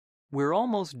We're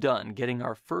almost done getting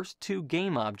our first two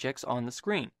game objects on the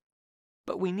screen,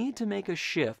 but we need to make a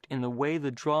shift in the way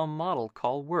the DrawModel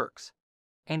call works.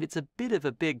 And it's a bit of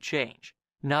a big change,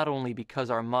 not only because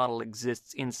our model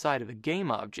exists inside of a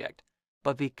GameObject,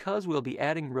 but because we'll be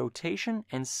adding rotation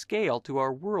and scale to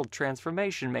our world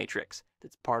transformation matrix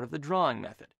that's part of the drawing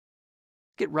method.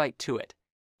 Get right to it.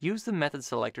 Use the method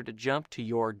selector to jump to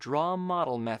your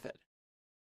DrawModel method.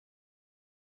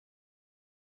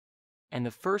 And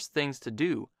the first things to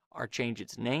do are change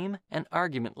its name and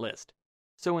argument list.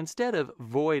 So instead of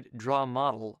void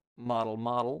DrawModel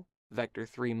model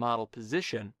vector3 model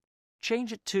position,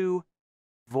 change it to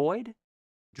void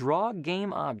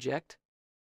DrawGameObject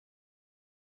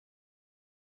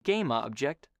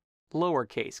GameObject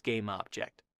lowercase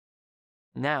GameObject.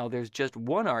 Now there's just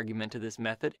one argument to this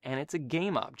method, and it's a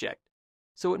GameObject,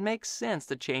 so it makes sense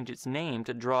to change its name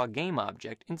to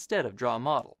DrawGameObject instead of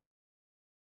DrawModel.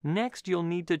 Next, you'll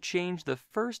need to change the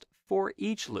first for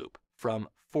each loop from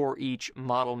for each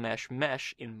model mesh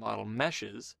in model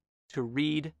meshes to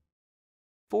read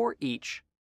for each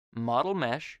model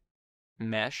mesh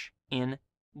in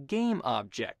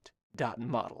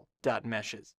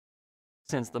GameObject.model.meshes,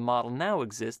 since the model now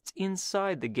exists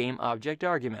inside the GameObject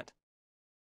argument.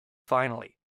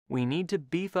 Finally, we need to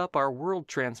beef up our world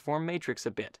transform matrix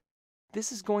a bit.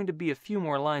 This is going to be a few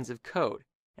more lines of code,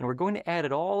 and we're going to add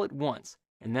it all at once,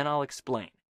 and then I'll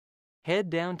explain. Head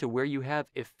down to where you have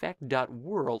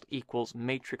effect.world equals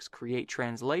matrix create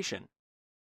translation,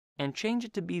 and change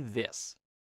it to be this.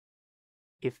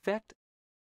 Effect.world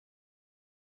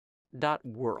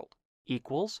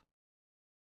equals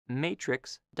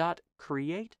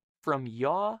matrix.create from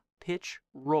yaw pitch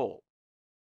roll.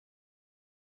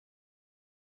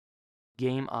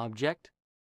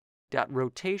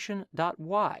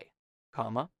 GameObject.rotation.y,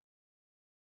 comma,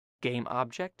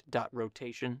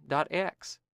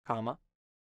 GameObject.rotation.x, comma,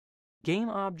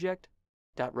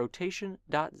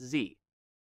 GameObject.rotation.z,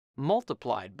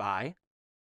 multiplied by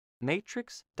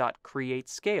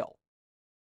matrix.createScale,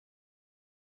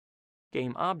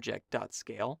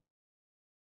 GameObject.scale,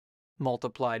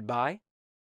 multiplied by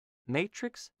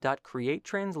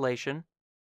matrix.createTranslation,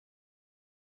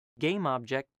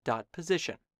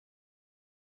 GameObject.position.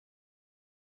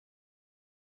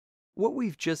 What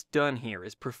we've just done here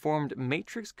is performed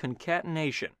matrix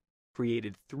concatenation,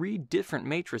 created three different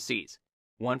matrices,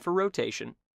 one for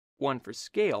rotation, one for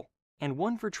scale, and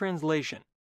one for translation,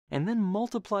 and then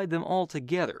multiplied them all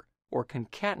together, or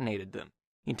concatenated them,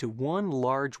 into one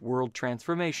large world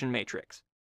transformation matrix.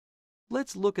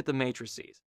 Let's look at the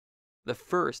matrices. The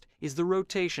first is the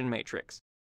rotation matrix.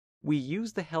 We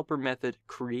use the helper method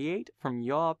create from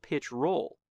yaw pitch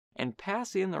roll and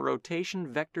pass in the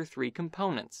rotation vector3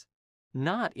 components,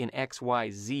 not in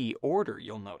XYZ order,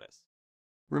 you'll notice.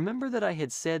 Remember that I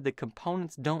had said the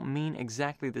components don't mean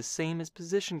exactly the same as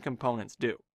position components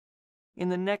do. In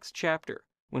the next chapter,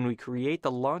 when we create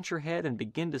the launcher head and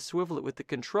begin to swivel it with the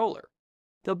controller,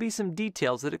 there'll be some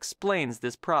details that explains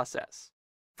this process.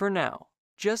 For now,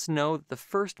 just know that the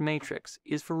first matrix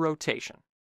is for rotation.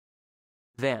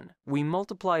 Then, we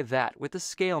multiply that with the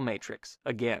scale matrix,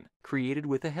 again, created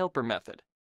with a helper method.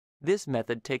 This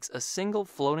method takes a single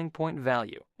floating point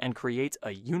value and creates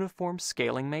a uniform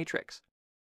scaling matrix.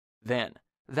 Then,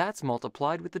 that's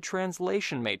multiplied with the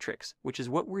translation matrix, which is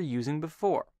what we're using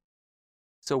before.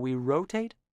 So we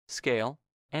rotate, scale,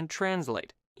 and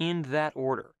translate in that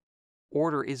order.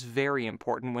 Order is very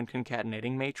important when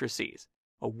concatenating matrices.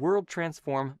 A world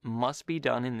transform must be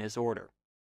done in this order.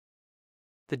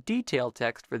 The detail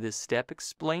text for this step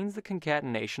explains the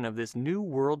concatenation of this new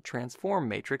world transform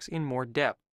matrix in more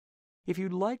depth. If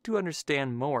you'd like to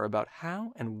understand more about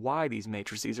how and why these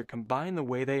matrices are combined the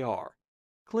way they are,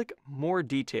 click More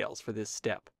Details for this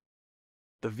step.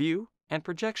 The view and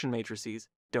projection matrices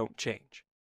don't change.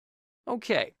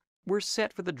 Okay, we're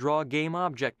set for the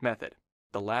DrawGameObject method.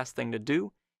 The last thing to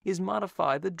do is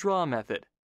modify the Draw method.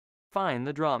 Find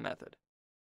the Draw method.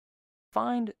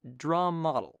 Find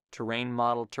DrawModel, terrain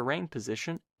model terrain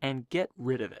position, and get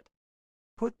rid of it.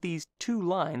 Put these two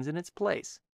lines in its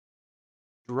place.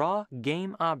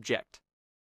 DrawGameObject.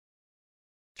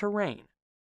 Terrain.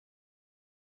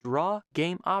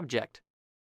 DrawGameObject.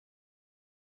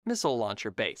 Missile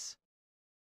launcher base.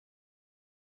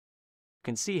 You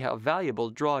can see how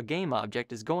valuable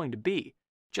DrawGameObject is going to be.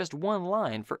 Just one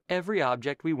line for every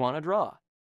object we want to draw.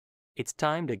 It's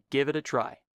time to give it a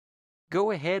try.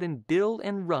 Go ahead and build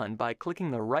and run by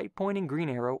clicking the right pointing green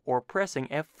arrow or pressing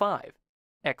F5.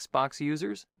 Xbox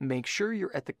users, make sure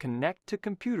you're at the Connect to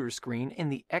Computer screen in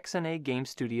the XNA Game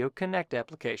Studio Connect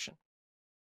application.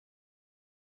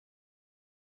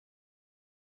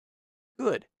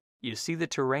 Good. You see the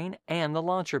terrain and the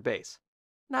launcher base.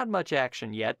 Not much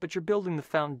action yet, but you're building the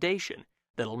foundation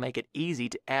that'll make it easy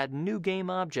to add new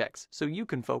game objects so you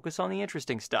can focus on the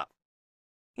interesting stuff.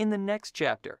 In the next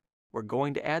chapter, we're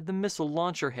going to add the missile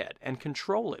launcher head and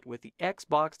control it with the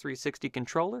Xbox 360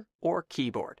 controller or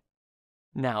keyboard.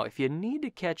 Now, if you need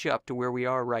to catch up to where we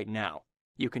are right now,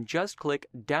 you can just click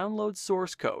Download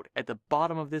Source Code at the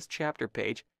bottom of this chapter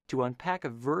page to unpack a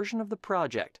version of the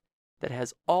project that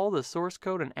has all the source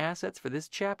code and assets for this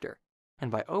chapter,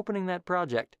 and by opening that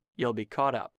project, you'll be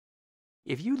caught up.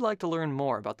 If you'd like to learn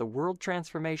more about the World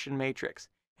Transformation Matrix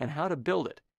and how to build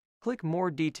it, click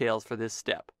More Details for this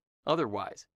step.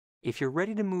 Otherwise, if you're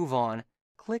ready to move on,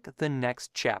 click the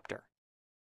next chapter.